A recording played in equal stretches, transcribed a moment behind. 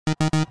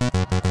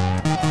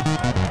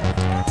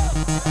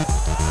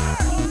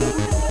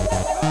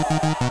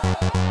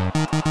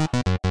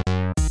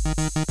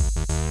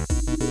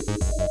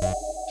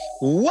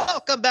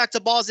Welcome back to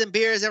Balls and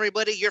Beers,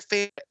 everybody. Your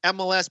favorite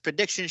MLS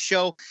prediction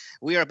show.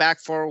 We are back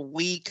for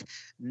week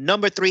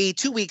number 3.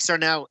 2 weeks are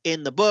now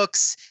in the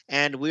books,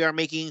 and we are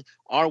making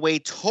our way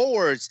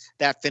towards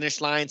that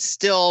finish line.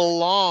 Still a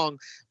long,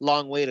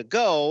 long way to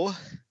go,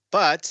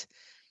 but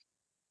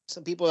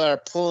some people are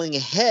pulling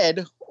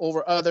ahead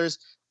over others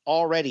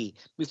already.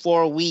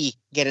 Before we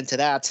get into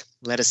that,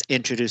 let us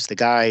introduce the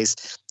guys.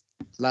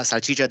 La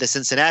Salchicha de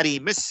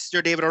Cincinnati,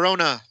 Mr. David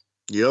Arona.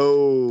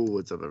 Yo,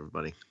 what's up,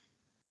 everybody?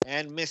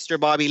 And Mr.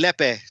 Bobby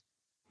Lepe.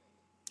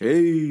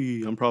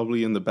 Hey, I'm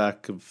probably in the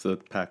back of the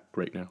pack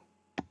right now.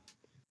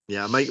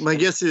 Yeah, my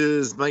guess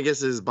is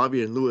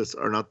Bobby and Lewis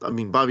are not. I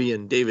mean, Bobby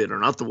and David are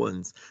not the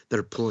ones that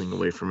are pulling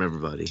away from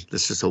everybody.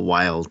 That's just a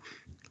wild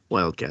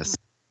guess.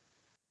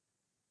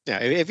 Yeah,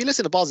 if you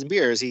listen to Balls and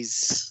Beers,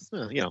 he's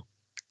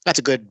that's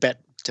a good bet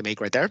to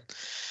make right there.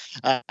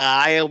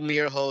 I am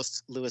your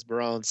host, Louis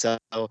Barone. So,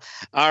 all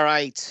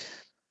right.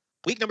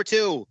 Week number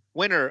 2,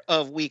 winner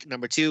of week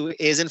number 2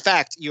 is, in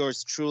fact,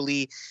 yours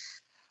truly.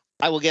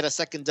 I will get a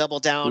second double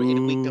down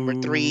in week number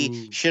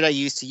 3. Should I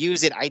use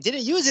it? I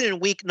didn't use it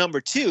in week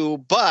number 2,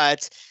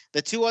 but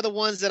the 2 other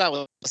ones that I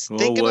was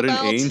thinking about. What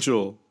an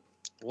angel.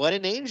 What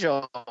an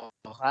angel.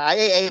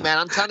 Hey, man,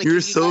 I'm trying to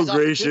You're give you so guys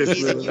gracious,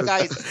 opportunities and you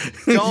guys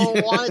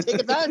don't want to take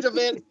advantage of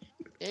it.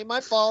 Ain't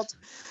my fault.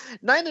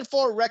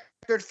 9-4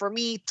 record for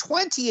me,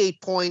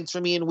 28 points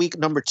for me in week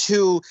number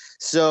 2.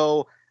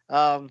 So,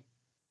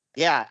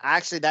 yeah,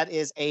 actually, that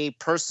is a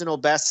personal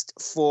best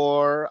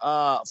for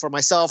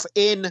myself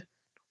in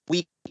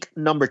week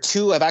number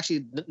 2. I've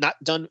actually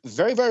not done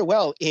very, very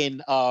well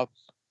in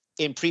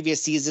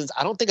previous seasons.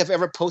 I don't think I've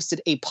ever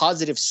posted a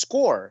positive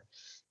score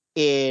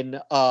in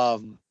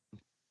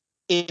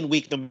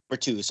week number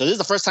 2. So this is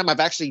the first time I've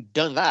actually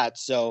done that.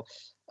 So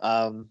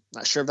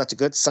not sure if that's a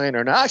good sign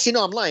or not. Actually,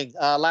 no, I'm lying.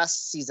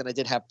 Last season I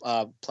did have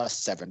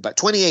 +7, but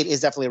 28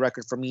 is definitely a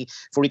record for me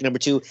for week number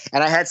 2.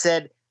 And I had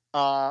said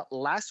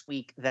last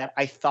week that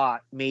I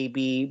thought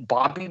maybe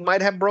Bobby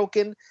might have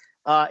broken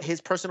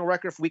his personal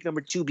record for week number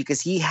 2 because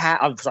he had.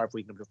 I'm sorry, for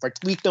week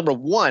number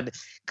 1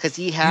 because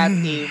he had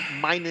a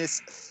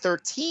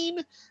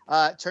 -13.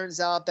 Turns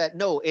out that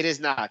no, it is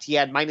not. He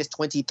had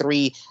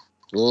 -23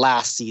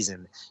 last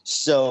season,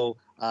 so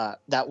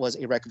that was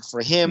a record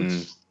for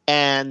him.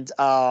 And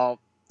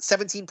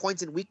 17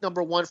 points in week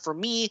number 1 for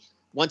me.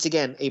 Once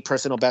again, a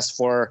personal best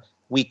for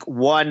week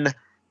 1.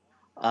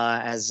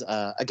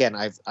 Again,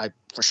 I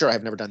for sure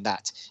I've never done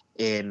that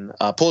in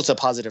pulled a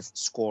positive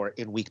score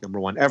in week number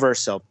 1 ever.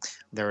 So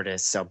there it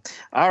is. So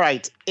all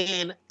right,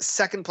 in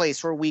second place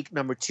for week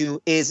number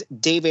 2 is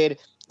David.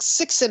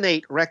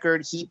 6-8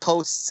 record. He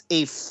posts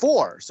a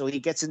 4, so he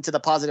gets into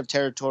the positive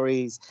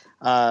territories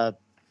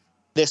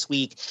this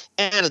week.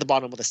 And at the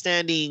bottom of the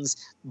standings,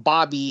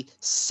 Bobby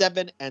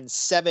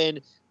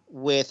 7-7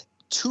 with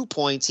 2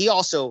 points. He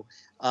also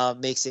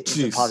makes it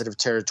into positive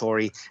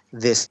territory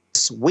this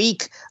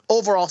week.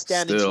 Overall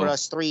standings for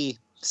us 3,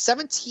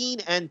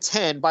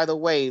 17-10. By the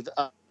way,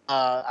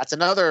 that's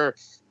another,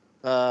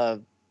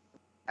 I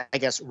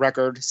guess,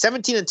 record.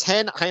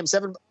 17-10. I am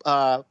 7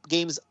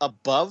 games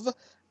above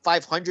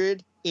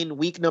 500 in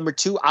week number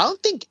 2. I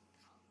don't think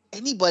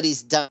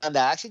anybody's done that.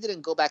 I actually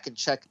didn't go back and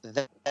check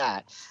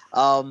that.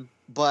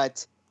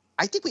 But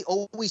I think we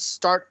always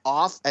start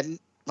off at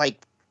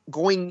like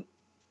going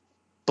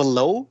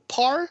below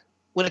par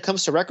when it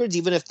comes to records,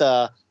 even if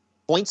the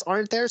points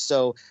aren't there.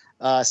 So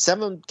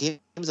 7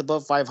 games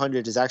above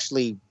 500 is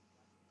actually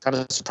kind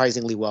of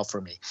surprisingly well for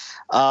me.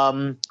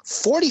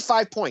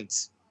 45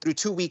 points through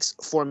 2 weeks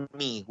for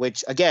me,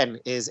 which again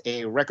is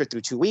a record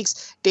through 2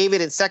 weeks.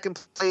 David in second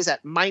place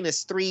at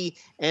 -3,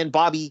 and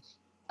Bobby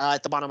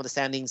at the bottom of the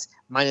standings,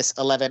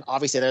 -11.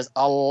 Obviously, there's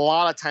a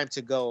lot of time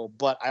to go,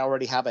 but I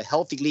already have a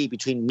healthy lead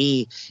between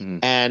me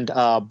and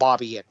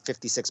Bobby at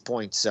 56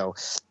 points. So,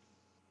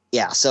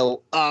 yeah.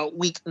 So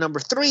week number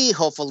 3,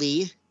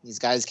 hopefully these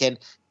guys can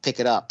pick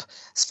it up.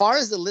 As far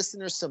as the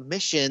listener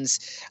submissions,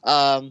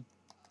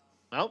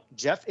 well,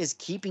 Jeff is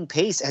keeping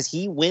pace as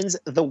he wins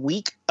the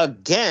week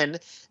again,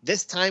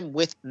 this time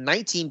with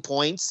 19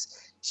 points.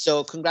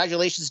 So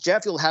congratulations,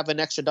 Jeff. You'll have an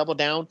extra double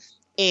down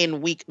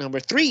in week number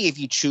 3 if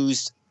you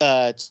choose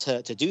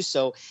to do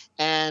so.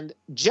 And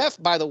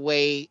Jeff, by the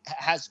way,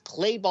 has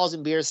played Balls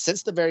and Beers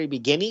since the very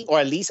beginning, or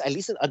at least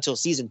until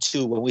season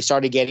 2 when we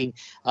started getting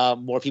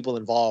more people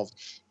involved.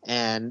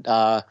 And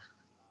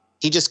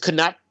he just could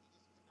not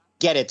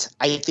get it.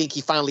 I think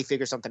he finally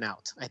figured something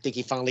out. I think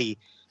he finally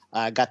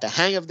got the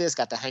hang of this,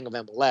 got the hang of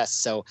MLS.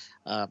 So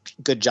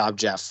good job,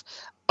 Jeff.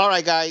 All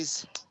right,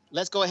 guys,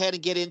 let's go ahead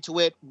and get into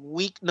it.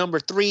 Week number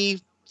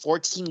 3,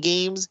 14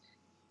 games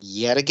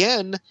yet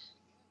again.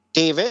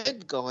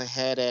 David, go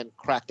ahead and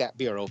crack that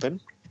beer open.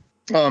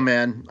 Oh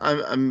man,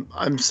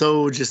 I'm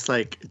so just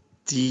like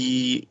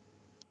I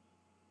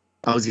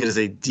was gonna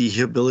say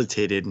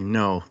debilitated.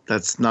 No,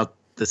 that's not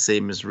the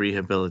same as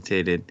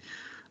rehabilitated.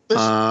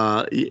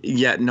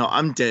 Yeah, no,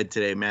 I'm dead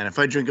today, man. If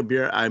I drink a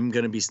beer, I'm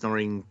gonna be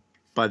snoring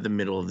by the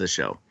middle of the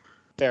show.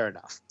 Fair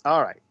enough.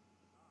 All right,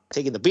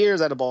 taking the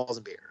beers out of Balls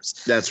and Beers.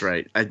 That's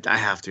right. I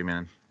have to,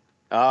 man.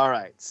 All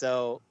right.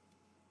 So,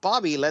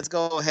 Bobby, let's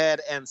go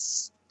ahead and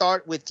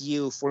start with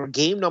you for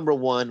game number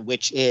 1,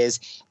 which is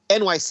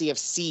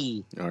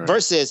NYCFC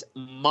versus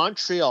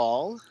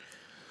Montreal.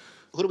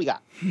 Who do we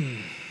got?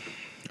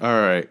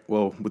 All right.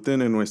 Well,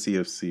 within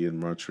NYCFC and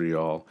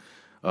Montreal,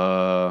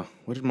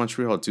 what did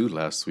Montreal do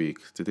last week?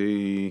 Did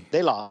they?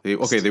 They lost. They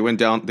went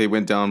down. They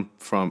went down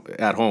from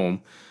at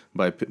home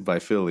by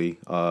Philly,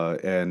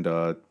 and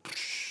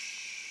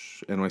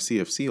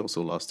NYCFC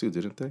also lost too,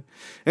 didn't they?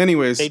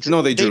 Anyways, they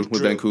drew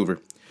with Vancouver.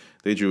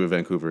 They drew with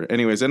Vancouver.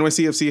 Anyways,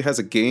 NYCFC has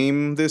a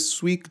game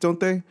this week, don't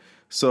they?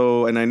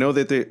 So, and I know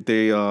that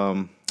they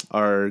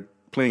are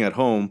playing at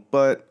home,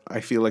 but I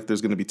feel like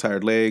there's going to be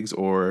tired legs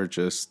or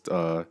just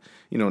not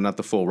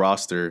the full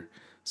roster.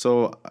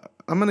 So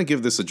I'm going to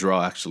give this a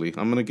draw. Actually,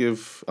 I'm going to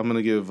give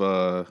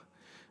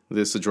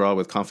this a draw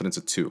with confidence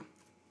of 2.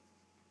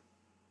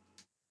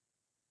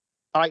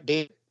 All right,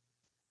 Dave.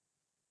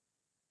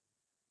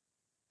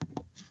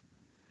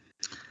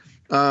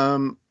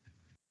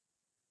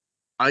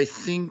 I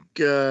think,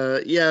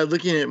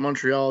 looking at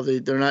Montreal,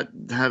 they're not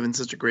having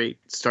such a great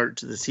start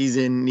to the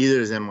season. Neither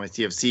is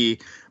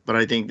NYCFC, but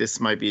I think this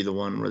might be the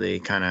one where they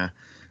kind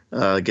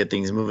of get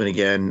things moving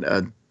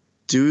again.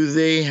 Do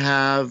they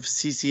have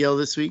CCL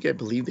this week? I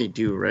believe they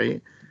do,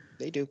 right?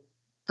 They do.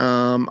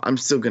 I'm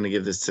still going to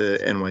give this to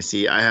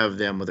NYC. I have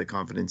them with a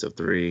confidence of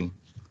 3.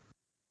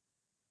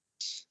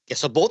 Yeah,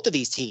 so both of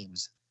these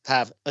teams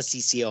have a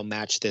CCL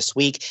match this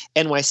week.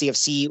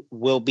 NYCFC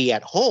will be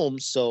at home,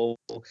 so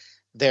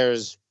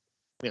there's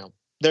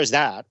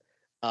that.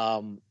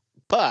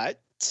 But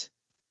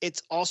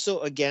it's also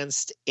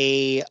against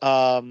a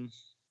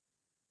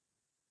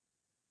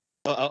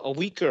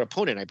weaker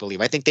opponent, I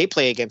believe. I think they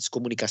play against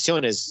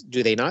Comunicaciones,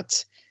 do they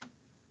not?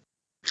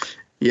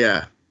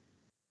 Yeah.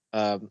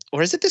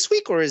 Or is it this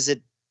week, or is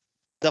it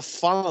the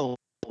following?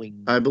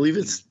 I believe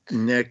it's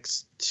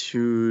next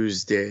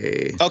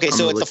Tuesday. Okay,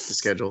 so it's the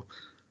schedule.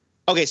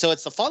 Okay, so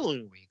it's the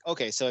following week.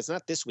 Okay, so it's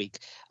not this week.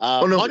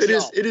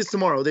 Montreal. It is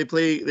tomorrow. They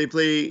play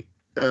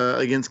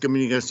against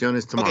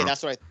Comunicaciones tomorrow. Okay,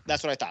 that's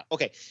what I thought.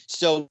 Okay,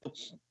 so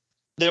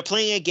they're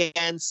playing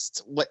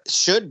against what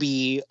should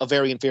be a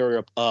very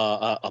inferior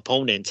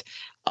opponent,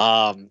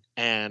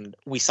 and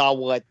we saw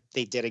what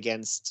they did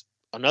against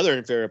another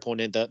inferior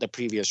opponent the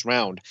previous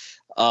round.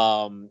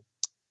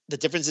 The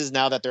difference is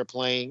now that they're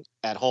playing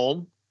at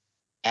home,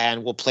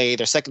 and will play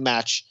their second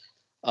match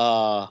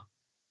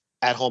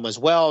at home as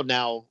well.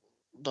 Now,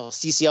 the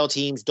CCL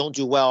teams don't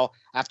do well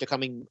after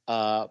coming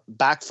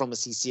back from a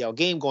CCL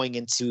game going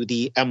into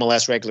the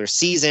MLS regular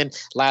season.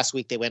 Last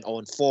week, they went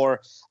 0-4,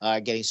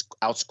 getting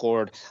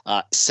outscored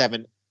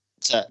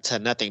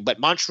 7-0. But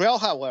Montreal,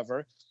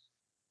 however,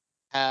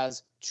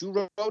 has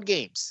 2 road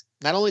games.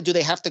 Not only do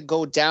they have to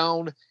go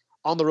down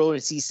on the road in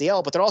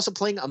CCL, but they're also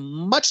playing a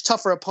much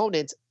tougher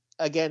opponent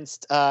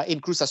against in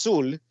Cruz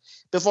Azul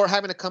before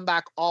having to come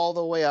back all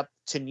the way up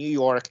to New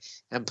York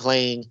and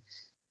playing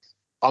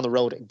on the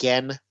road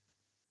again.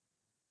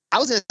 I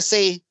was going to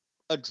say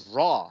a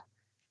draw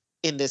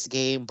in this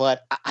game,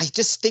 but I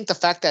just think the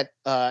fact that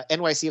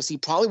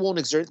NYCFC probably won't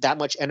exert that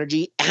much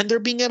energy and they're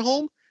being at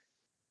home,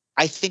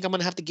 I think I'm going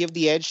to have to give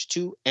the edge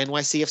to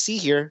NYCFC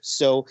here.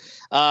 So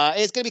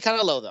it's going to be kind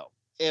of low, though.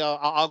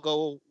 I'll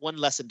go one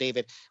less than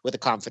David with a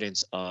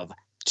confidence of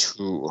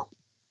 2.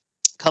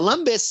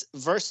 Columbus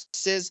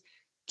versus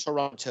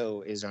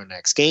Toronto is our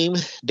next game.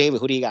 David,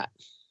 who do you got?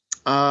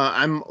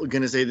 I'm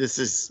going to say this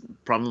is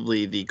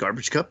probably the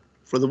garbage cup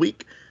for the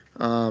week.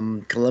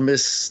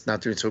 Columbus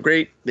not doing so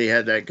great. They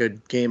had that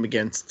good game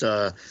against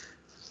who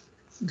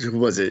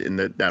was it in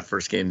that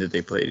first game that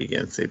they played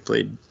against? They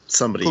played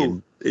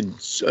somebody in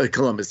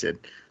Columbus did.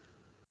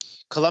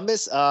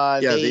 Columbus,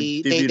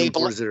 they beat them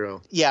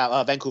 4-0.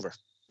 Yeah, Vancouver.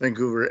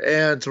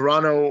 And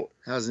Toronto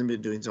hasn't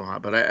been doing so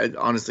hot, but I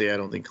honestly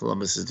don't think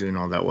Columbus is doing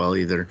all that well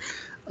either.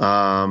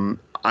 I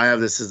have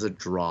this as a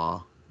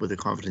draw with a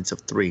confidence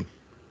of 3.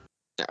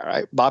 All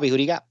right, Bobby, who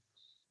do you got?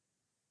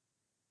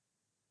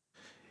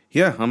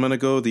 Yeah, I'm going to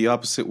go the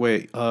opposite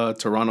way.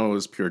 Toronto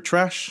is pure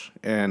trash,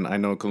 and I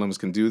know Columbus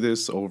can do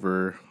this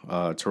over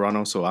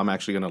Toronto, so I'm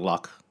actually going to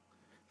lock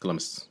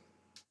Columbus.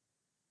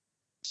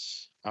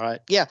 All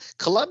right. Yeah,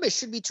 Columbus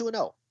should be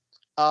 2-0.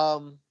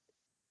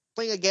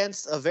 Playing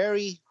against a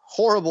very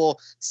horrible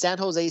San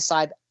Jose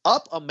side,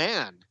 up a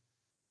man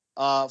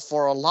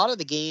for a lot of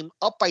the game,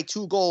 up by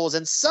 2 goals,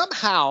 and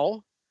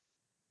somehow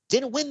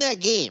didn't win that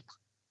game.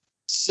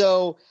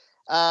 So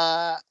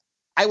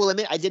I will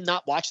admit I did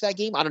not watch that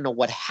game. I don't know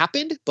what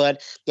happened,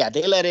 but yeah,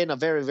 they let in a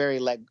very, very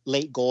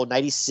late goal,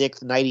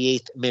 96th,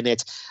 98th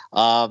minute,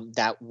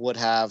 that would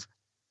have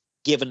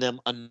given them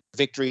a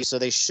victory. So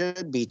they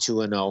should be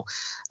 2-0.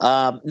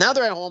 Now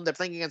they're at home. They're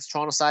playing against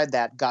Toronto side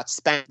that got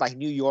spanked by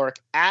New York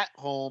at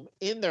home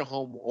in their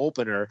home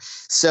opener.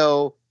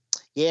 So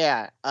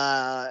yeah,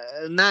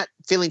 not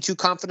feeling too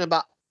confident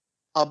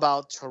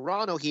about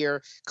Toronto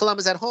here.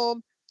 Columbus at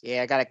home.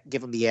 Yeah, I got to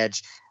give them the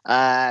edge.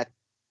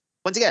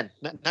 Once again,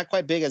 not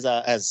quite big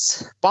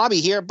as Bobby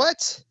here,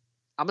 but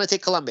I'm going to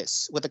take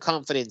Columbus with a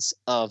confidence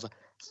of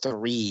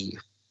 3.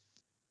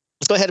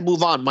 Let's go ahead and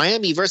move on.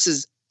 Miami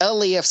versus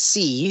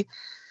LAFC.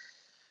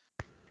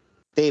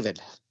 David.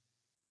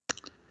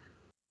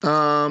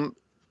 Man,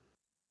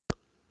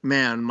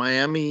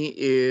 Miami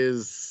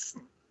is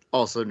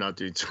also not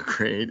doing so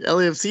great.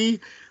 LAFC,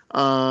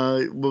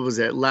 what was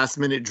that? Last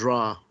minute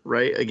draw,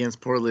 right? Against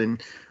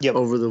Portland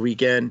over the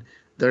weekend.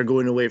 They're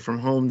going away from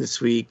home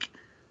this week.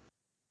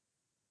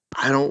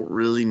 I don't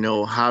really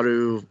know how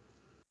to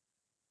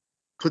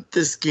put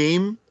this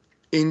game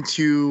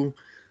into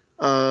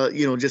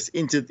just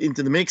into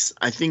the mix.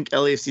 I think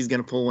LAFC is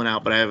going to pull one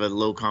out, but I have a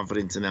low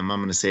confidence in them. I'm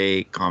going to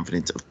say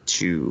confidence of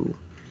 2.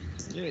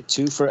 Yeah,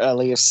 2 for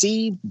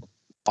LAFC.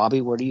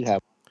 Bobby, where do you have?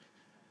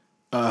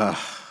 I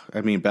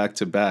mean, back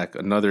to back,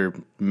 another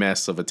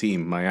mess of a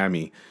team,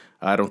 Miami.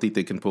 I don't think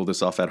they can pull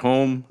this off at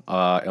home.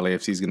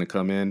 LAFC is going to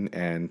come in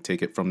and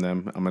take it from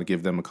them. I'm going to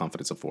give them a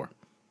confidence of 4.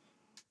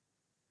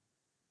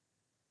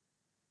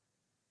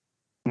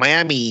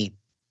 Miami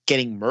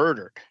getting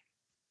murdered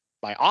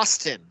by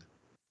Austin,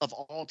 of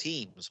all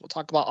teams. We'll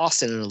talk about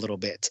Austin in a little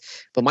bit.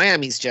 But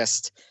Miami's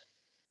just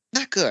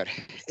not good.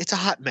 It's a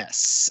hot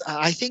mess.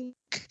 I think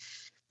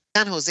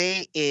San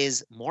Jose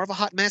is more of a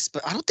hot mess,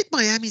 but I don't think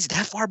Miami's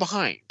that far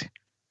behind.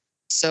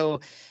 So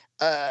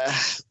I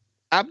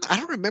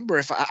don't remember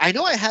if I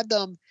know I had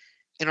them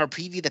in our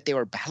preview that they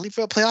were battling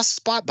for a playoff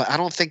spot, but I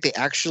don't think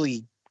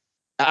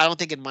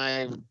in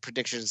my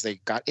predictions they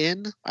got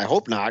in. I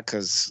hope not,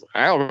 because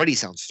I already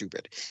sound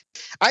stupid.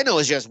 I know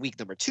it's just week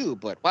number 2,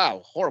 but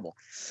wow, horrible.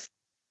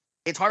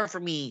 It's hard for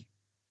me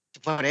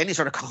to put any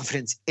sort of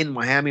confidence in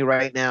Miami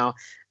right now.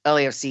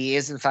 LAFC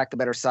is, in fact, the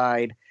better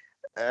side.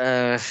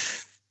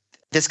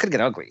 This could get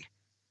ugly.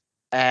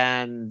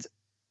 And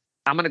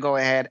I'm going to go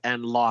ahead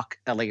and lock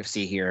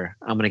LAFC here.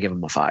 I'm going to give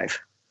them a 5.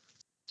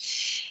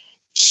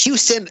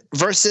 Houston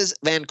versus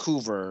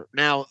Vancouver.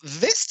 Now,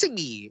 this to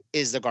me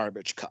is the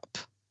garbage cup.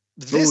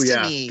 Oh,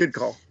 yeah. Me, good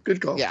call.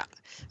 Yeah.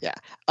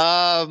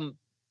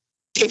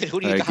 David, who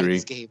do you got in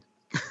this game?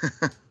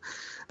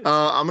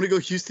 I'm going to go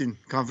Houston.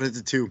 Confidence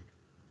of 2.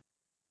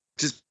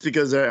 Just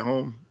because they're at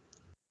home.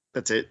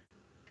 That's it.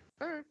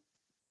 All right.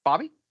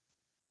 Bobby?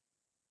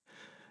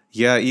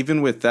 Yeah,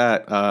 even with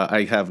that,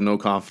 I have no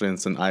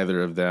confidence in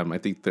either of them. I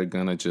think they're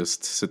going to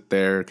just sit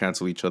there,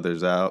 cancel each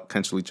other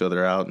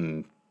out,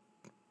 and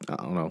I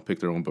don't know,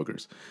 pick their own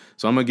boogers.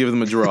 So I'm going to give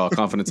them a draw,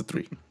 confidence of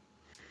 3.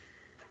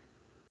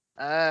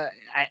 I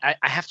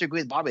have to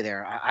agree with Bobby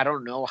there. I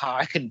don't know how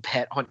I can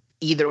bet on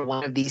either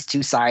one of these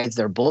two sides.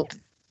 They're both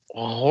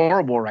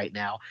horrible right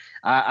now.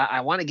 I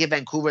want to give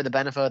Vancouver the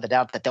benefit of the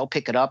doubt that they'll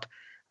pick it up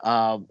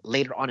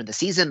later on in the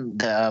season,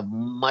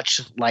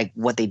 much like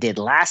what they did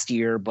last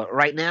year. But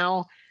right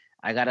now,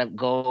 I got to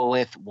go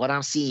with what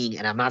I'm seeing,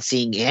 and I'm not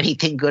seeing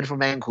anything good from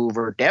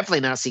Vancouver.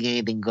 Definitely not seeing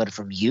anything good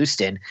from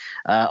Houston,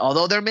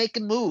 although they're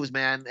making moves,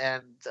 man.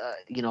 And,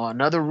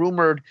 another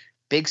rumored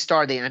big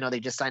star. I know they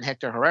just signed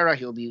Hector Herrera.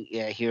 He'll be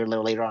here a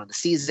little later on in the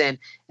season.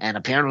 And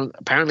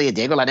apparently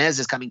Diego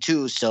Lainez is coming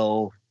too.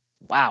 So,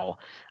 wow.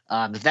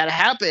 If that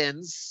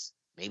happens,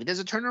 maybe there's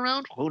a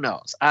turnaround. Who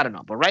knows? I don't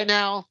know. But right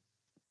now,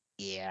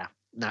 yeah,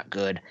 not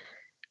good.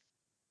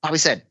 Bobby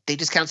said they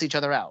just cancel each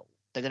other out.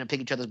 They're going to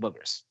pick each other's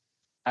boogers.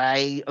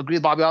 I agree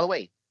with Bobby all the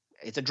way.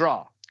 It's a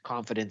draw.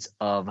 Confidence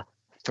of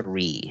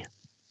 3.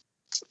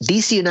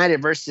 DC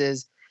United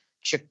versus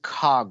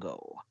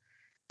Chicago.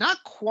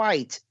 Not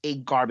quite a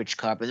garbage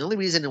cup. And the only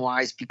reason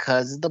why is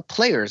because of the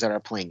players that are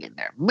playing in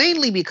there.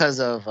 Mainly because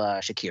of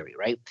Shaqiri,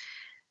 right?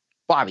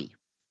 Bobby,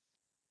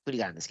 what do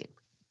you got in this game?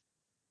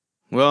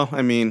 Well,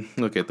 I mean,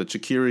 look at the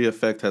Shaqiri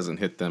effect hasn't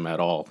hit them at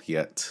all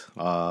yet.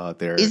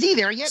 Is he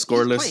there yet?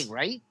 Scoreless. He's playing,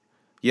 right?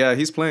 Yeah,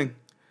 he's playing.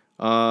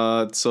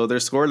 So they're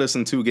scoreless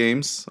in 2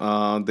 games.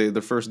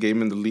 The first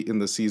game in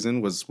the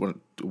season was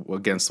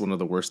against one of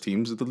the worst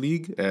teams of the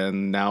league,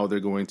 and now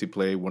they're going to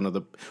play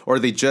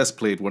they just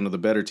played one of the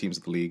better teams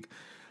of the league.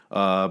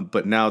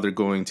 But now they're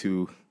going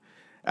to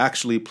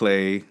actually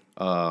play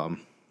DC.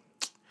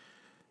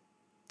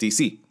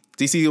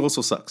 DC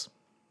also sucks,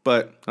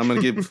 but I'm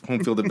going to give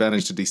home field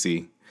advantage to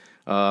DC.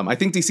 I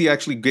think DC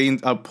actually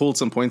pulled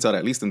some points out,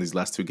 at least in these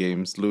last 2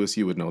 games. Lewis,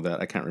 you would know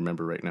that. I can't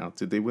remember right now.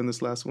 Did they win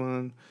this last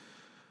one?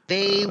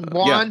 They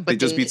won, but they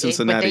just beat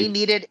Cincinnati. But they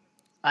needed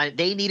a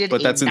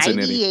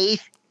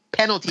 98th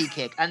penalty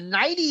kick,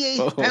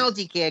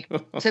 penalty kick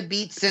to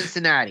beat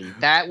Cincinnati.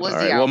 That was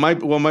the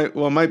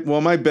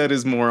outcome. My bet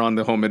is more on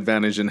the home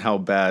advantage and how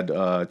bad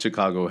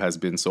Chicago has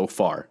been so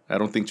far. I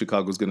don't think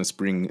Chicago's going to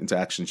spring into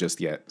action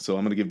just yet. So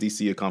I'm going to give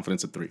DC a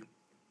confidence of 3.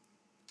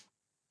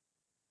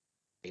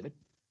 David?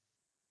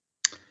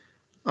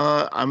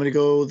 I'm going to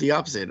go the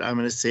opposite. I'm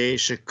going to say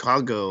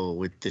Chicago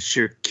with the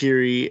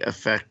Shaqiri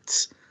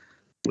effect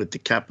with the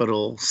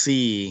capital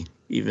C,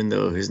 even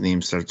though his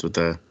name starts with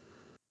a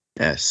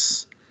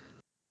S.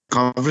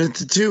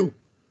 Confidence of 2.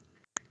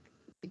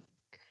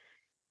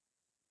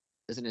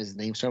 Doesn't his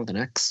name start with an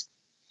X?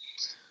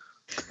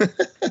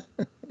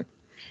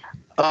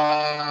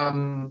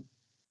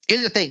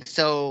 Here's the thing.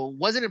 So,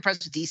 wasn't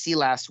impressed with DC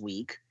last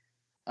week.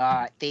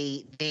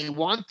 They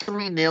won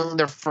 3-0 in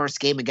their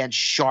first game against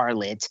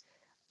Charlotte.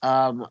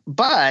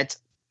 But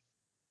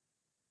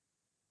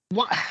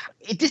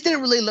it just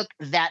didn't really look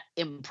that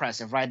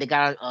impressive, right? They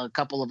got a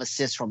couple of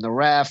assists from the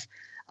ref.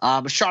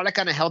 Charlotte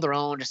kind of held their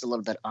own, just a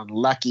little bit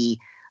unlucky.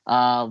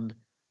 And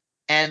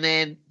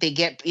then they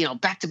get,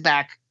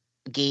 back-to-back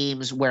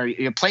games where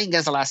you're playing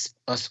against the last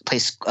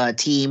place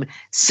team,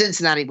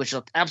 Cincinnati, which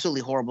looked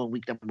absolutely horrible in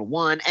week number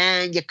 1,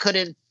 and you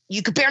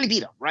could barely beat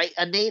them, right?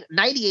 A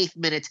 98th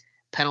minute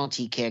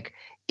penalty kick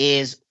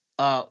is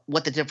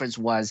what the difference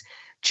was.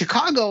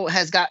 Chicago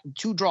has got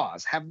 2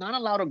 draws, have not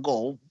allowed a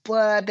goal,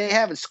 but they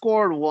haven't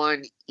scored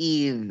one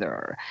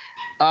either.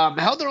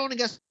 Held their own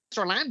against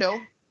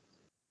Orlando,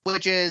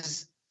 which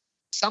is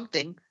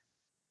something,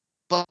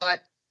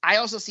 but I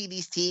also see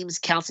these teams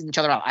canceling each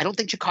other out. I don't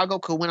think Chicago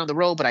could win on the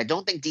road, but I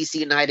don't think DC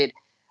United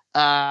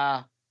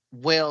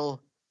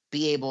will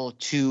be able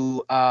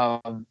to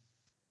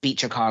beat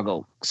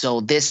Chicago. So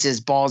this is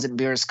Balls and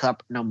Beers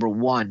Cup number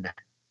 1.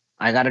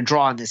 I got a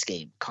draw in this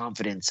game.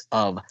 Confidence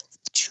of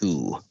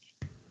 2.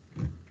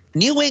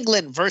 New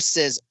England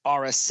versus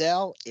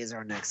RSL is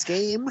our next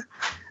game.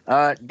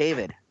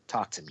 David,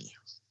 talk to me.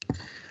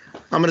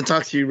 I'm going to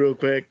talk to you real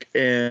quick,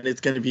 and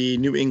it's going to be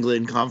New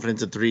England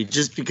confidence of 3,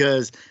 just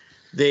because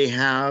they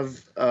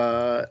have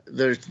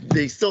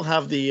they still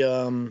have the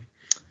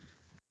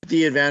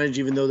advantage,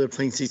 even though they're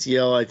playing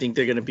CCL. I think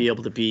they're going to be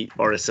able to beat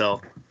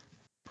RSL.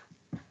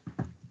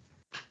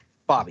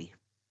 Bobby.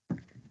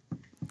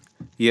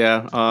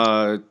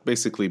 Yeah,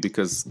 basically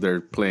because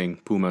they're playing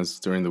Pumas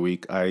during the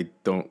week. I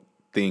don't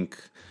think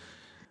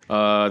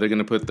they're going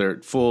to put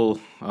their full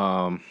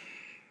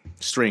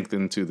strength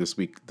into this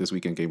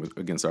weekend game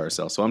against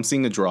RSL. So I'm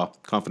seeing a draw.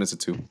 Confidence of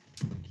 2.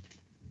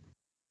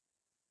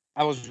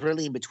 I was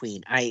really in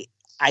between. I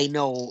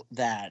know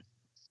that,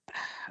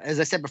 as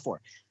I said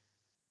before,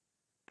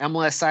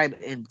 MLS side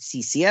and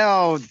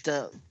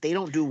CCL, they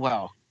don't do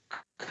well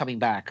coming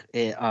back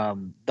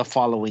the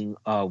following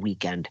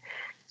weekend.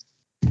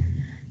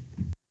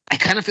 I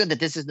kind of feel that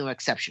this is no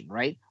exception,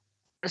 right?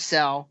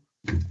 RSL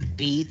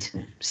beat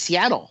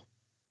Seattle.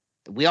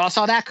 We all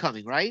saw that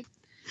coming, right?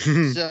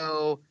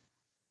 So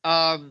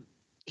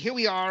here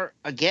we are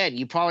again.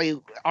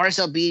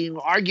 RSL being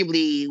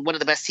arguably one of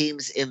the best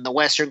teams in the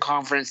Western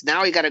Conference.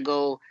 Now you got to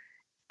go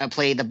and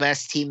play the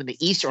best team in the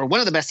East, or one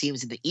of the best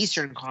teams in the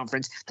Eastern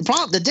Conference.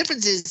 The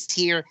difference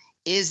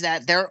is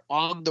that they're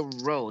on the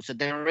road, so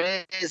there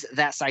is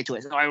that side to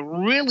it. So I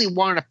really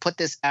wanted to put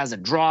this as a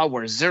draw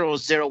where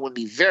 0-0 would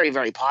be very,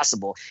 very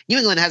possible. New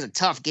England has a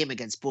tough game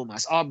against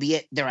Pumas,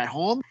 albeit they're at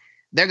home.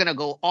 They're going to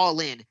go all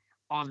in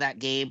on that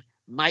game.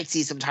 Might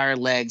see some tired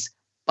legs,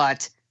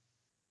 but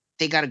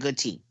they got a good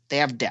team. They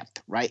have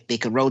depth, right? They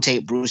can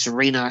rotate Bruce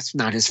Arena. It's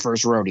not his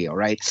first rodeo,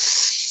 right?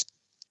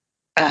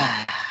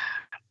 I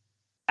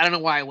don't know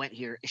why I went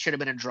here. It should have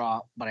been a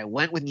draw, but I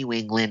went with New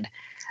England.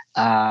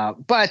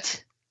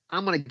 But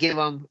I'm going to give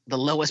them the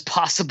lowest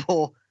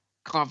possible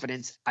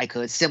confidence I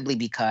could, simply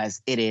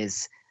because it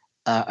is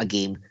a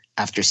game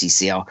after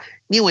CCL.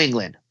 New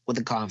England with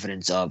a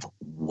confidence of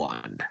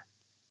 1.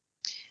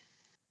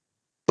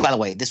 By the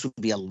way, this would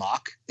be a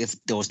lock if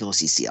there was no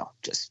CCL.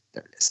 Just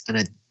there it is.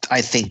 And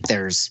I think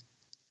there's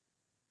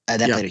that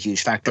played a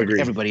huge factor.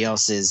 Agreed. Everybody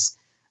else's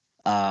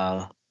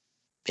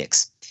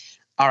picks.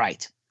 All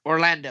right.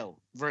 Orlando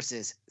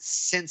versus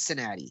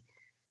Cincinnati.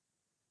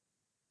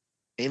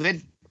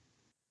 David?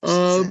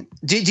 Do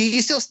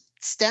you still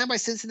stand by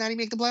Cincinnati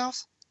make the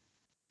playoffs?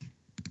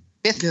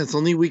 Fifth? Yeah, it's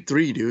only week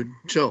 3, dude.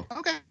 Chill.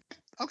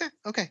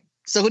 Okay.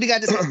 So who do you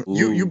got this game?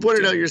 You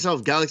pointed out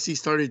yourself. Galaxy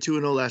started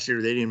 2-0 last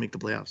year. They didn't make the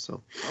playoffs.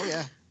 So. Oh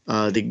yeah.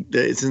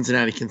 The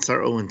Cincinnati can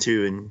start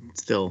 0-2 and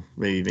still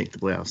maybe make the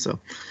playoffs. So,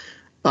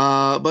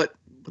 but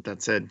with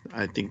that said,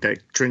 I think that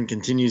trend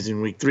continues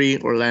in week 3.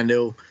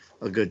 Orlando,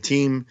 a good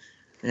team,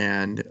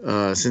 and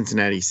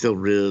Cincinnati still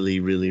really,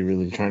 really,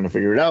 really trying to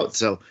figure it out.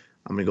 So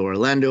I'm gonna go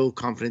Orlando.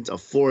 Confidence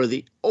of 4.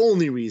 The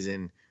only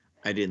reason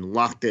I didn't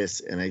lock this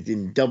and I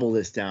didn't double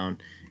this down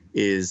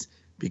is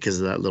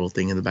because of that little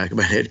thing in the back of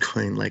my head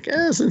going like,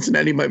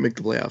 Cincinnati might make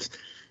the playoffs.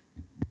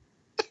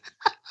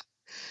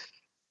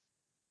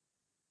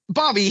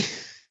 Bobby.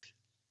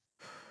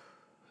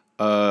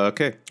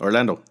 Okay.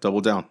 Orlando,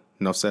 double down.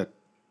 Enough said.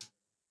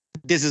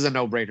 This is a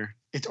no-brainer.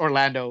 It's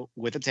Orlando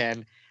with a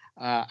 10.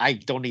 I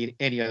don't need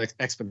any other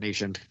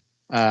explanation.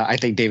 I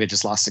think David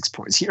just lost 6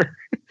 points here.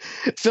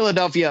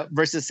 Philadelphia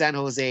versus San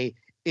Jose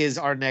is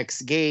our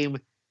next game.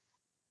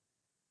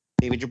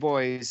 David, your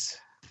boys.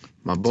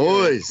 My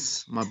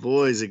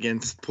boys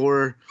against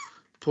poor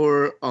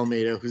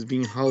Almeida, who's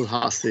being held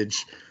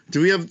hostage.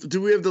 Do we have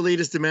the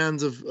latest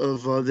demands of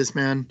this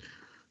man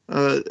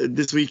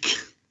this week?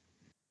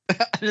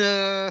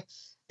 Let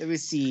me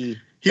see.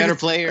 Better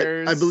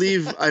players. I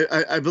believe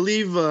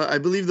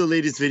the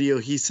latest video.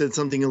 He said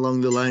something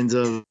along the lines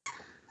of,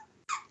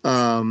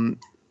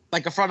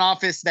 like a front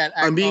office that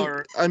I'm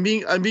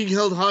being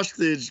held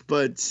hostage,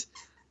 but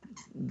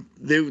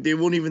they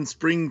won't even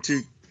spring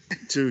to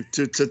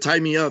tie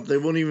me up. They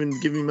won't even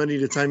give me money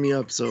to tie me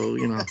up. So,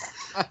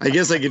 I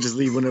guess I could just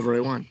leave whenever I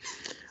want.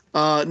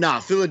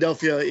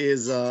 Philadelphia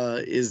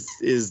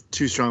is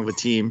too strong of a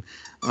team.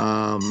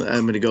 I'm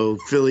gonna go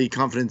Philly,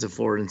 confidence of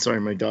 4. And sorry,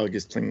 my dog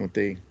is playing with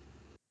a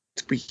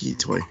squeaky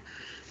toy.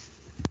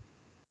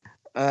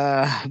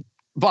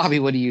 Bobby,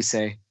 what do you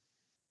say?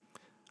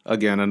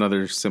 Again,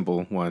 another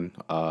simple one.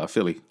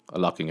 Philly,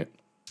 locking it.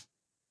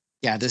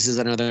 Yeah, this is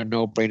another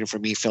no-brainer for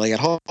me. Philly at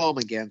home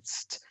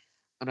against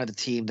another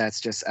team that's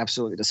just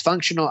absolutely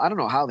dysfunctional. I don't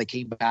know how they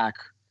came back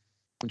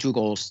from 2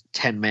 goals,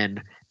 10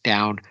 men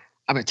down.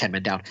 10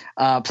 men down.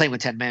 Playing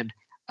with 10 men.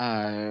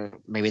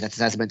 Maybe that's a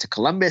testament to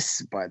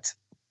Columbus, but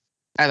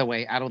either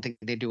way, I don't think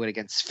they do it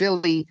against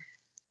Philly.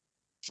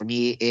 For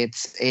me,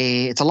 it's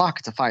a lock.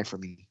 It's a 5 for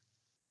me.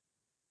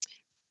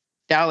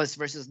 Dallas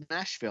versus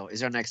Nashville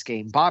is our next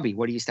game. Bobby,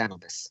 where do you stand on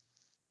this?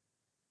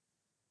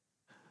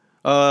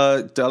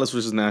 Dallas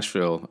versus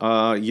Nashville.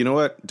 You know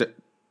what?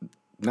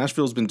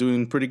 Nashville's been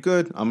doing pretty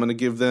good. I'm gonna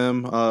give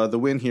them the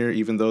win here,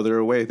 even though they're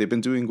away. They've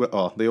been doing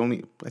well.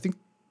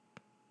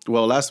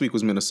 Oh, last week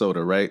was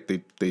Minnesota, right?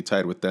 They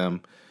tied with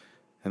them,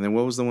 and then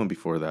what was the one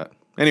before that?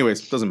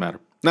 Anyways, doesn't matter.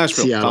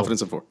 Nashville, Seattle.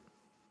 Confidence of 4.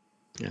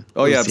 Yeah.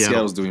 Oh yeah,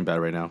 Seattle's doing bad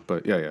right now,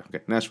 but yeah.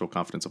 Okay, Nashville,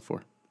 confidence of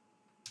 4.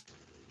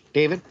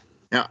 David?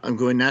 Yeah, I'm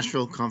going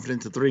Nashville,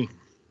 confidence of 3.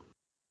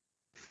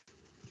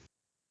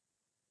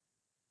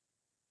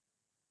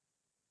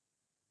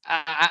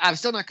 I'm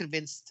still not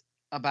convinced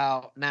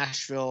about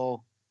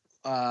Nashville.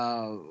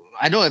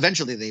 I know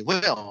eventually they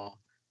will,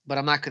 but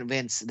I'm not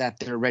convinced that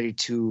they're ready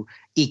to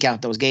eke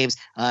out those games.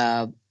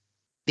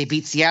 They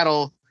beat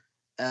Seattle.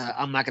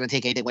 I'm not going to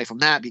take anything away from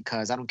that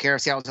because I don't care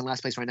if Seattle's in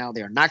last place right now.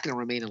 They are not going to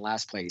remain in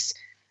last place.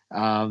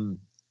 And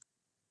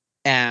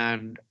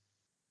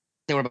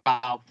they were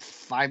about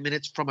 5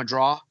 minutes from a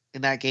draw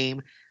in that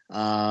game.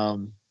 A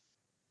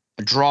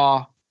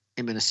draw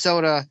in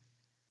Minnesota.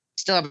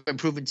 Still haven't been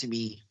proven to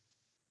me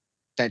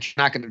that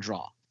you're not going to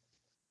draw.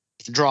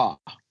 It's a draw.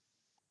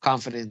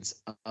 Confidence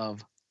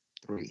of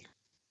 3.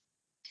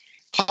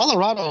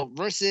 Colorado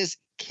versus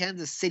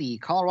Kansas City.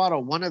 Colorado,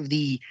 one of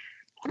the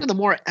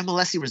more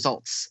MLSy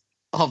results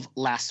of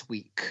last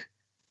week.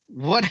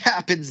 What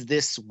happens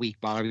this week,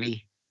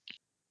 Bobby?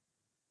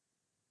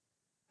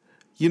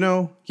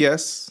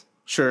 Yes,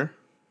 sure.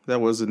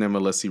 That was an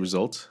MLSy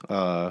result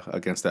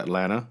against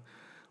Atlanta.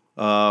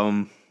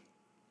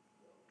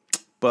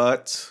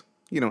 But,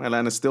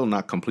 Atlanta's still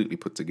not completely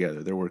put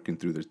together. They're working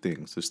through their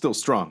things. They're still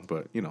strong,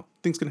 but,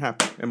 things can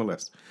happen.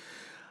 MLS.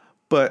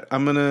 But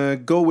I'm going to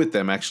go with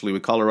them, actually,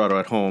 with Colorado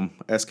at home.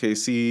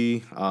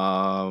 SKC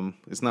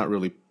is not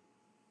really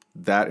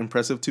that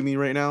impressive to me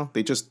right now.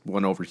 They just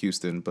won over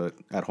Houston, but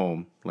at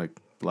home, like,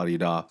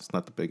 la-di-da. It's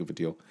not that big of a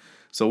deal.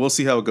 So we'll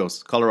see how it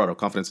goes. Colorado,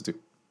 confidence of 2.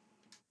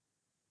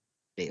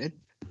 David?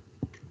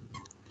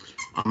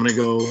 I'm going to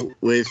go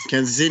with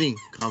Kansas City,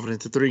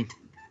 confidence of 3.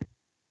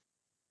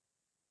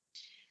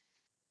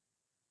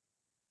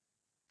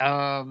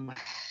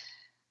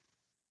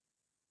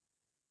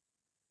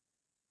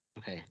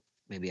 Okay,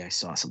 maybe I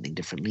saw something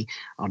differently.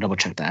 I'll double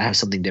check that. I have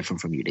something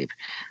different from you, Dave.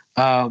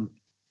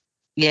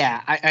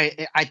 Yeah,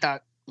 I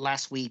thought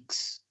last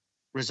week's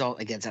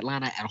result against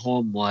Atlanta at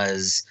home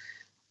was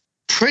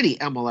pretty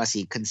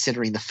MLSy,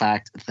 considering the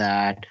fact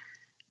that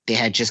they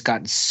had just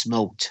gotten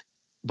smoked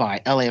by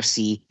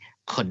LAFC,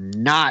 could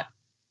not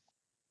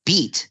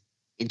beat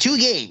in 2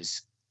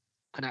 games,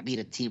 could not beat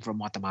a team from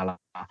Guatemala.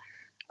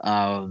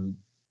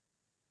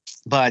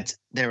 But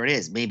there it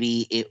is.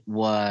 Maybe it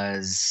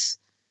was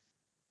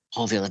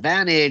home field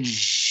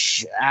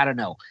advantage. I don't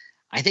know.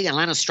 I think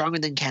Atlanta's stronger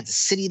than Kansas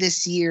City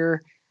this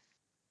year.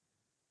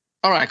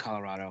 All right,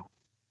 Colorado.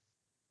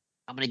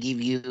 I'm going to give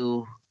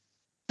you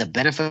the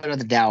benefit of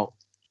the doubt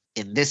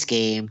in this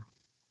game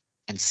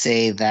and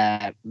say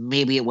that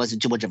maybe it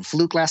wasn't too much of a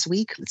fluke last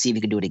week. Let's see if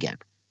you can do it again.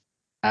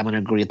 I'm going to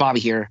agree with Bobby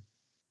here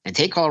and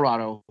take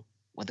Colorado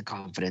with the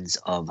confidence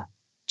of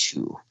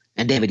 2.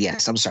 And David,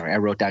 yes, I'm sorry. I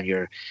wrote down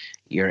your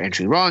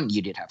entry wrong.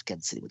 You did have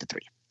Kansas City with the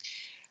 3.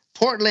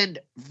 Portland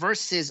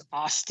versus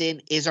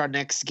Austin is our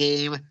next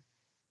game.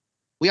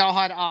 We all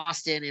had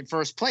Austin in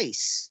first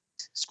place,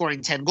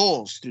 scoring 10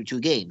 goals through 2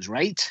 games,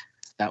 right?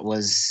 That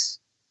was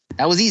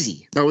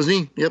easy. That was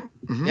me. Yep.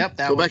 Mm-hmm. Yep.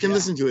 Go back and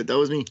listen to it. That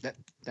was me.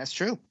 That's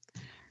true.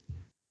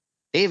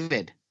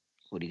 David,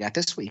 what do you got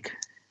this week?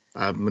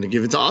 I'm going to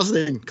give it to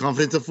Austin.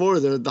 Confidence of 4.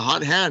 The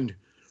hot hand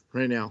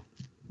right now.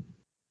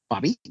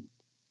 Bobby?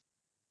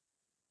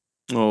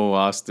 Oh,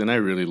 Austin, I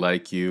really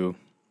like you.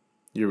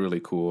 You're really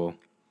cool.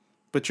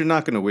 But you're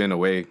not going to win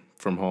away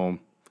from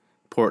home.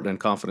 Portland,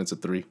 confidence of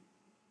 3.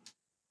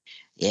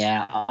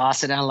 Yeah,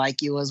 Austin, I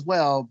like you as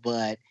well,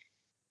 but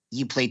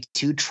you played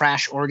 2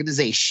 trash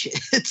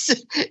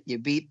organizations. You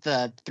beat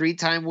the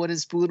 3-time wooden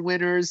spoon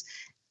winners,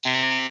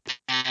 and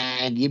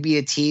you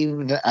beat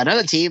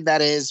another team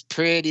that is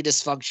pretty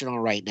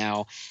dysfunctional right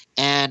now.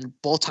 And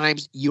both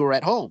times you were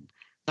at home.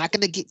 Not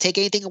going to take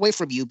anything away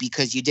from you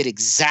because you did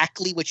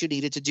exactly what you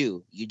needed to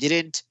do. You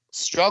didn't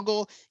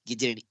struggle. You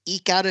didn't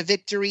eke out a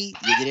victory.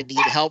 You didn't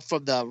need help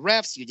from the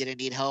refs. You didn't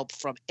need help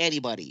from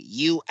anybody.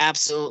 You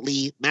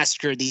absolutely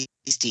massacred these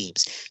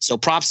teams. So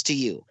props to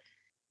you.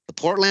 The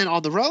Portland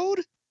on the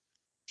road,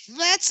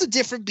 That's a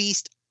different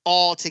beast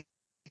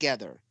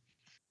altogether.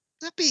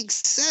 That being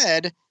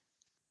said,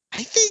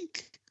 I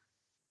think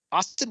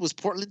Austin was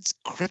Portland's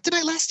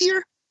kryptonite last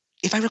year.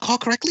 If I recall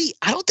correctly,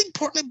 I don't think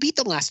Portland beat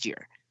them last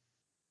year.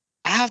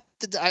 I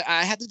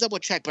had to double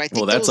check, but I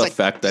think that's a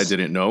fact I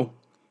didn't know.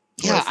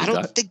 Yeah, I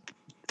don't think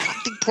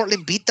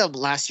Portland beat them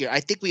last year. I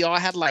think we all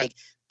had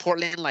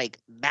Portland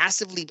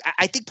massively.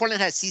 I think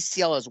Portland had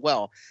CCL as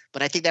well,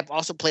 but I think that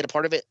also played a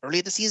part of it early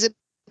in the season.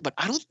 But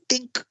I don't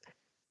think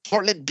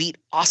Portland beat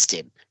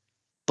Austin.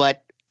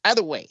 But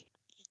either way,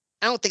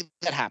 I don't think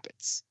that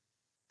happens.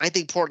 I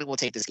think Portland will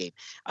take this game.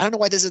 I don't know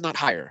why this is not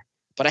higher,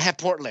 but I have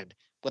Portland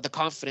with the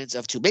confidence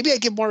of 2. Maybe I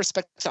give more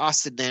respect to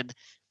Austin than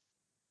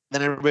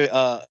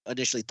I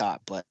initially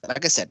thought. But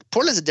like I said,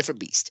 Portland's a different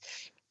beast.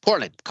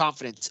 Portland,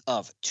 confidence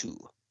of 2.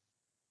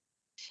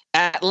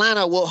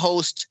 Atlanta will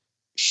host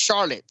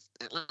Charlotte.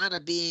 Atlanta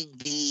being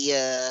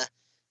the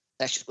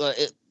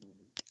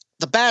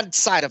bad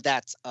side of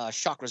that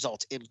shock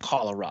result in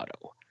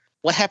Colorado.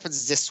 What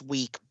happens this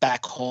week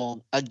back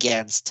home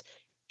against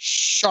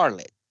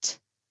Charlotte?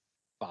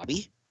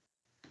 Bobby?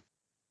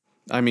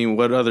 I mean,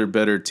 what other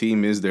better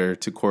team is there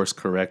to course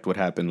correct what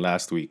happened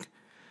last week?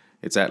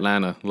 It's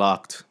Atlanta,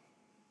 locked.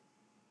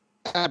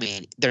 I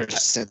mean, they're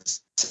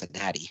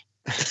Cincinnati.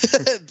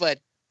 But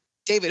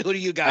David, who do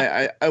you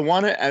got? I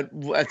want to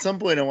at some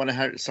point I want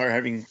to start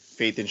having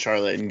faith in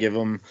Charlotte and give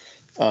them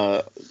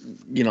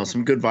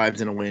some good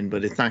vibes and a win,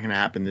 but it's not going to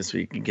happen this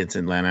week against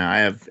Atlanta. I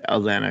have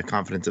Atlanta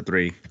confidence at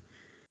 3.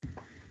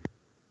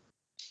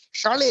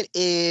 Charlotte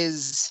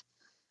is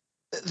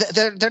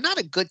they're not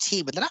a good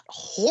team, but they're not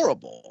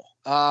horrible.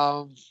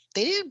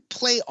 They didn't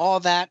play all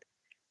that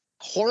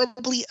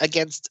horribly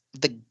against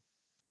the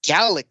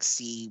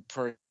Galaxy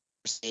per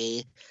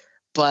se,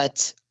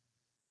 but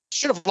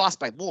should have lost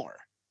by more.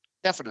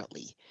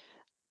 Definitely.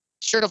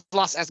 Should have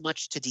lost as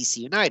much to DC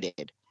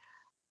United.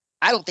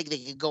 I don't think they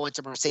can go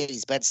into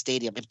Mercedes-Benz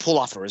Stadium and pull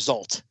off a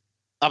result.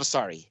 I'm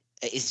sorry.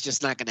 It's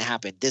just not going to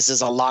happen. This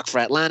is a lock for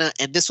Atlanta,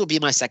 and this will be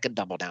my second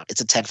double down.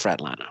 It's a 10 for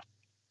Atlanta.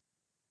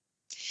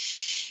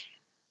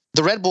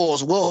 The Red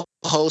Bulls will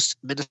host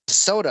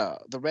Minnesota.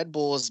 The Red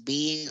Bulls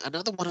being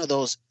another one of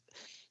those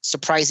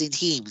surprising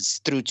teams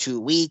through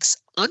 2 weeks,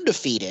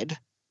 undefeated,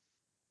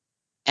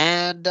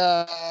 and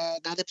now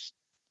they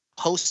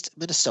host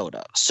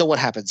Minnesota. So what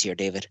happens here,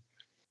 David?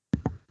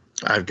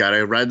 I've got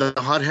to ride the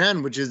hot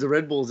hand, which is the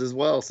Red Bulls as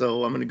well.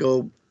 So I'm going to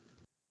go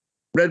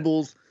Red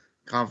Bulls,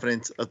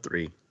 confidence of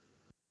 3.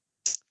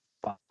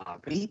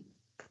 Bobby?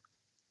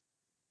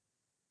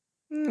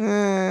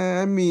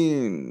 I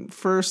mean,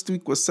 first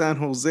week was San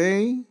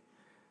Jose,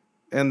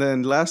 and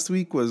then last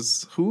week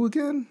was who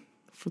again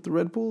for the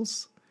Red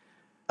Bulls?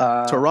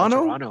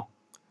 Toronto.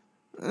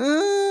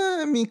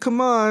 I mean,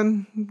 come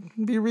on,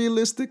 be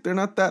realistic. They're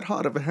not that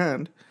hot of a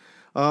hand.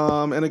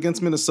 And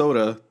against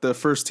Minnesota, the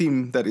first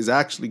team that is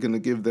actually going to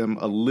give them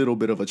a little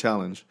bit of a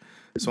challenge.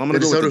 So I'm going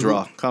to go with the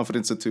draw.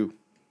 Confidence of 2.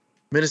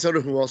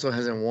 Minnesota, who also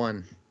hasn't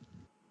won.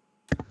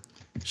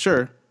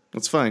 Sure,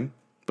 that's fine.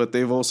 But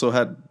they've also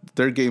had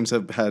their games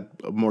have had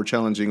more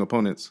challenging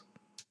opponents.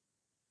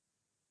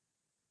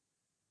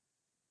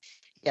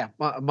 Yeah,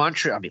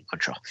 Montreal.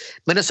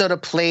 Minnesota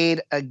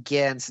played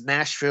against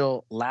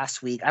Nashville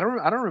last week. I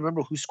don't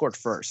remember who scored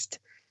first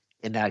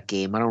in that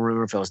game. I don't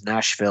remember if it was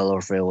Nashville or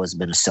if it was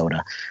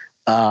Minnesota.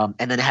 And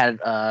then it had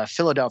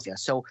Philadelphia.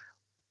 So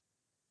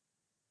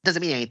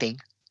doesn't mean anything,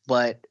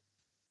 but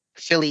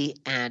Philly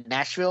and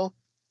Nashville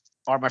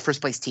are my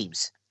first place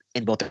teams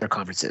in both their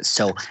conferences.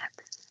 So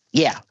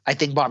yeah, I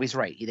think Bobby's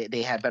right.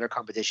 They had better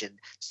competition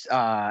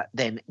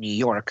than New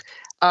York.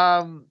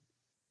 But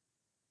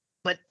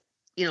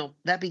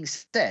that being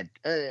said,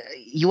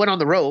 you went on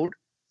the road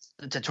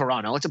to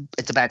Toronto.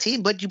 It's a bad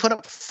team, but you put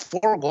up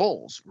 4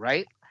 goals,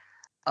 right?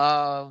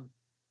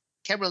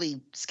 Can't really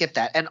skip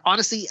that. And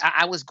honestly,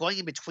 I was going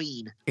in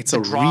between. It's a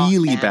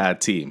really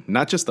bad team,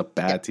 not just a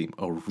bad team.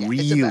 A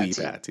really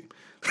bad team.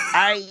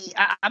 I'm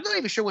not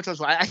even sure which one's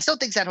why. I still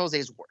think San Jose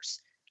is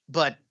worse,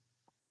 but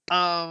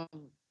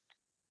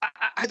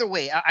either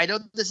way, I know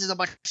this is a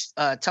much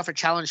tougher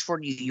challenge for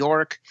New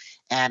York,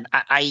 and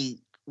I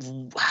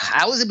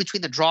was in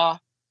between the draw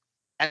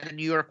and the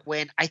New York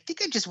win. I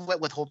think I just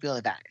went with home field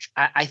advantage.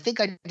 I think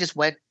I just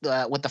went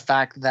with the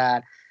fact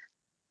that,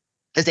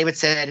 as David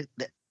said,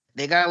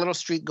 they got a little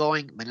streak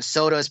going.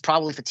 Minnesota is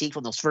probably fatigued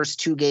from those first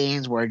 2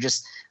 games where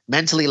just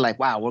mentally like,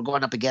 wow, we're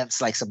going up against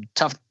some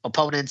tough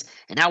opponents,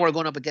 and now we're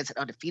going up against an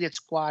undefeated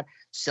squad.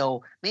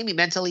 So maybe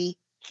mentally,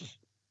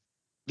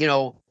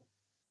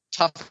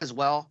 tough as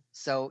well.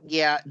 So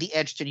yeah, the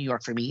edge to New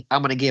York for me.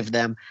 I'm going to give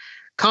them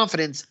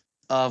confidence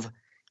of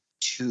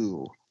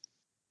 2.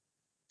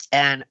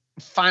 And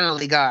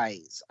finally,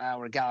 guys,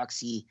 our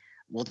Galaxy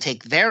will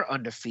take their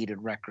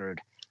undefeated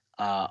record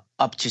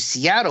up to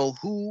Seattle,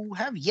 who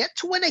have yet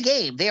to win a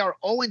game. They are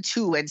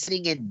 0-2 and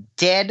sitting in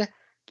dead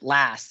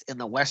last in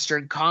the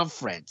Western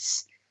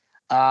Conference.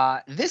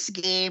 This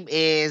game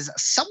is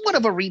somewhat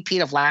of a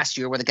repeat of last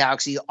year, where the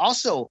Galaxy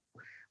also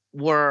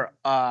were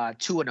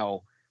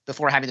 2-0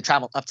 before having to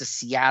travel up to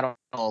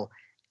Seattle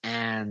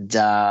and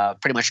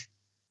and pretty much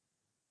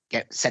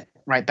get set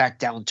right back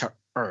down to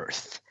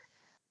earth.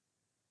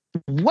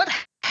 What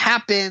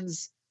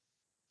happens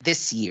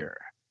this year,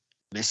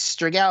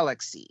 Mr.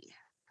 Galaxy?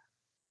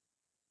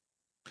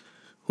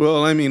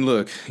 Well, I mean,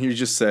 look, you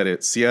just said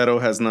it. Seattle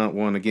has not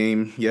won a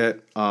game yet.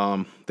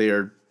 They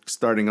are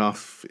starting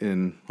off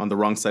on the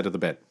wrong side of the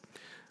bed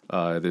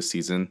this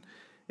season,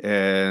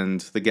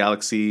 and the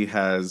Galaxy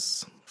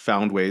has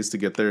found ways to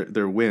get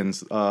their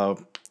wins.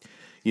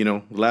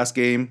 Last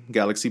game,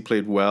 Galaxy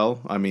played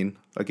well. I mean,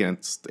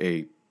 against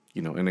an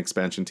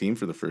expansion team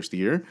for the first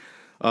year.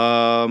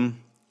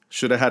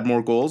 Should have had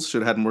more goals.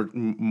 Should have had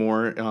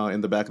more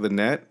in the back of the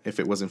net if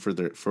it wasn't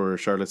for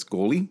Charlotte's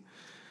goalie.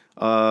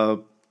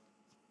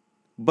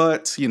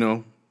 But,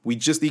 we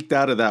just eked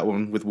out of that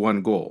one with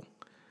one goal.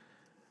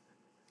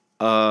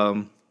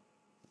 Can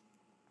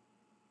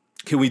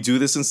we do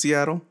this in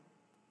Seattle?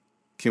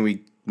 Can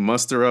we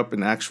muster up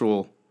an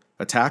actual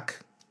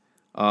attack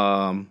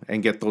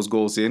and get those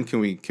goals in? Can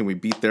we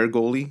beat their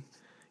goalie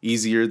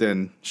easier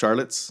than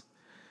Charlotte's?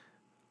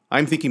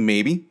 I'm thinking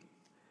maybe,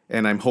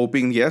 and I'm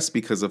hoping yes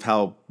because of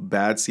how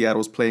bad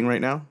Seattle's playing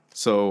right now.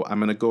 So I'm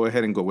going to go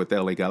ahead and go with the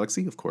LA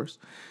Galaxy, of course,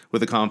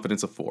 with a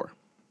confidence of 4.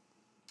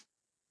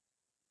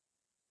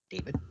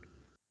 David?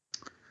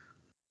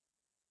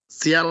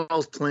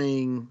 Seattle's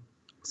playing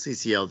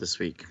CCL this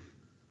week.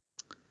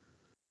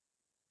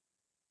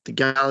 The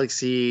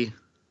Galaxy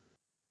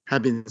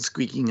have been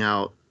squeaking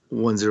out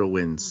 1-0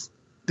 wins.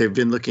 They've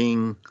been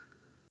looking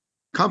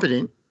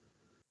competent,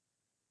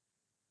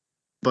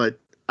 but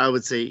I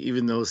would say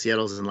even though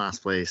Seattle's in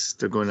last place,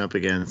 they're going up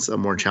against a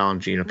more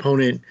challenging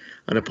opponent,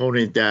 an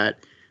opponent that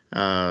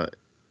has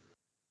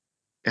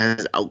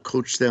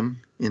outcoached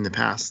them in the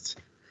past.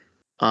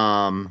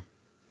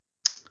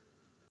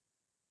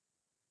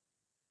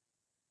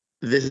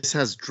 This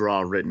has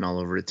draw written all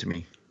over it to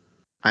me.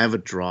 I have a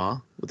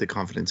draw with a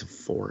confidence of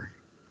 4.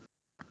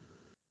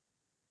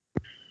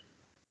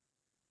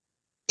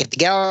 If the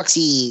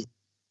Galaxy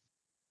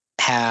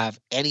have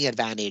any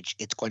advantage,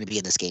 it's going to be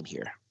in this game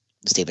here.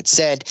 As David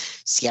said,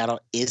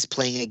 Seattle is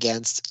playing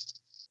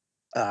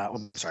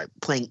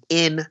playing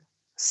in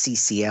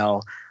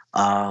CCL.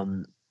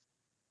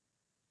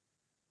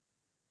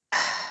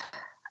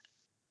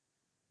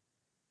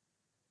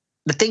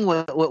 The thing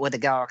with the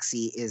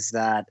Galaxy is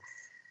that,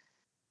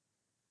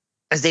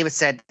 as David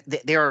said,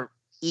 they are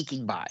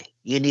eking by.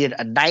 You needed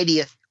a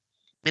 90th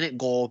minute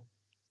goal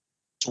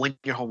to win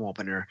your home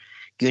opener.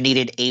 You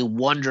needed a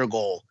wonder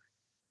goal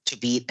to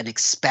beat an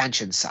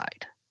expansion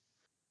side.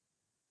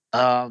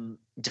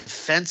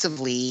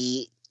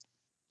 Defensively,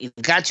 you've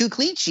got 2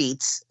 clean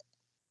sheets.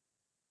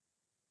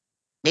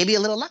 Maybe a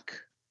little luck.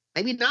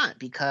 Maybe not,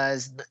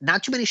 because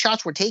not too many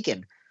shots were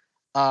taken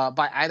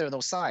by either of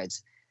those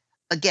sides.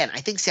 Again,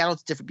 I think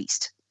Seattle's a different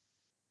beast.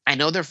 I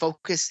know their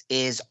focus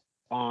is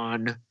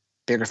on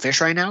bigger fish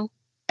right now,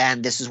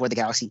 and this is where the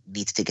Galaxy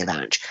needs to take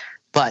advantage.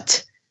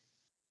 But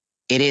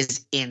it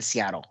is in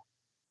Seattle.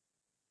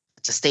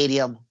 It's a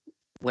stadium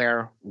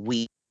where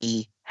we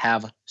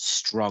have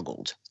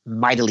struggled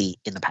mightily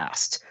in the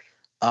past.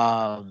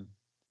 I'm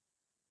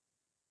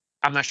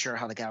not sure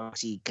how the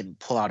Galaxy can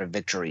pull out a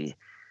victory.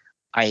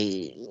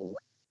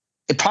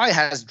 It probably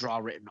has draw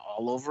written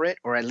all over it,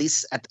 or at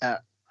least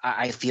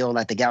I feel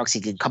that the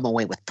Galaxy can come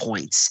away with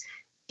points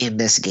in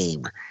this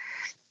game.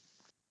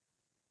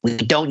 We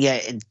don't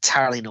yet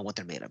entirely know what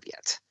they're made of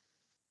yet.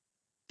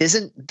 This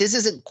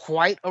isn't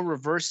quite a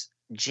reverse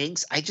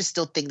jinx. I just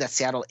still think that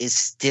Seattle is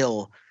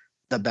still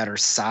the better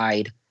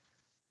side.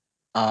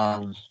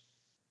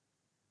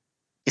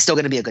 It's still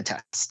going to be a good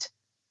test.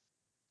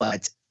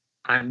 But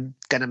I'm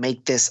going to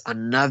make this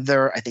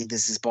another, I think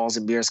this is Balls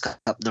and Beers Cup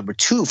number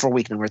 2 for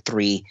week number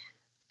 3.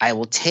 I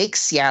will take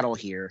Seattle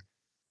here.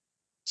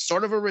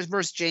 Sort of a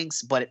reverse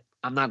jinx, but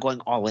I'm not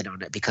going all in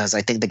on it because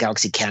I think the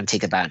Galaxy can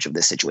take advantage of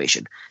this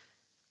situation.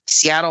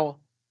 Seattle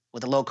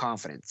with a low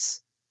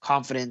confidence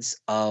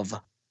of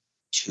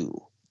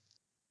 2.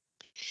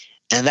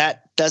 And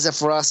that does it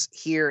for us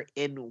here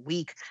in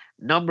week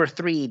number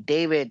 3.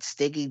 David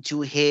sticking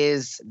to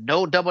his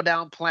no double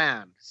down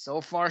plan. So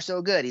far,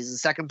 so good. He's in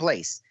second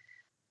place.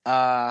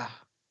 Let's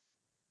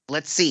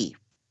see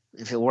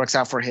if it works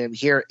out for him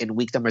here in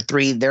week number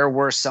 3. There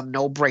were some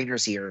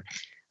no-brainers here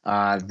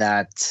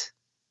that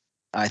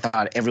I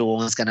thought everyone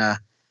was going to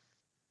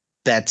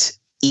bet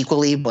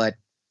equally, but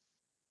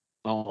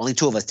only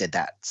 2 of us did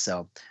that.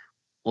 So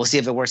we'll see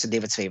if it works in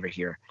David's favor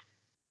here.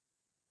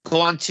 Go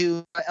on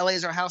to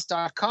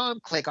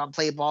lazerhouse.com, click on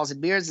Play Balls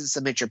and Beers, and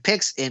submit your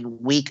picks in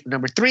week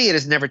number 3. It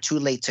is never too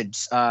late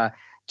to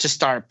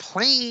start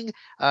playing.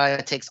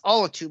 It takes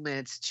all of 2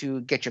 minutes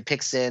to get your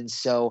picks in.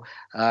 So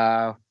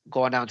go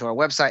on down to our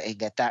website and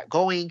get that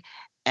going.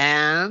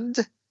 And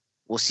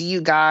we'll see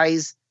you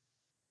guys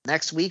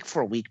next week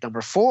for week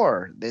number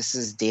 4. This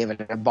is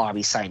David and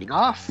Bobby signing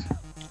off.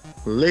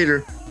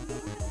 Later.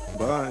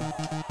 Bye.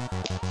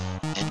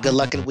 And good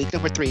luck in week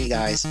number 3,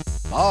 guys.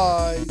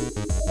 Bye.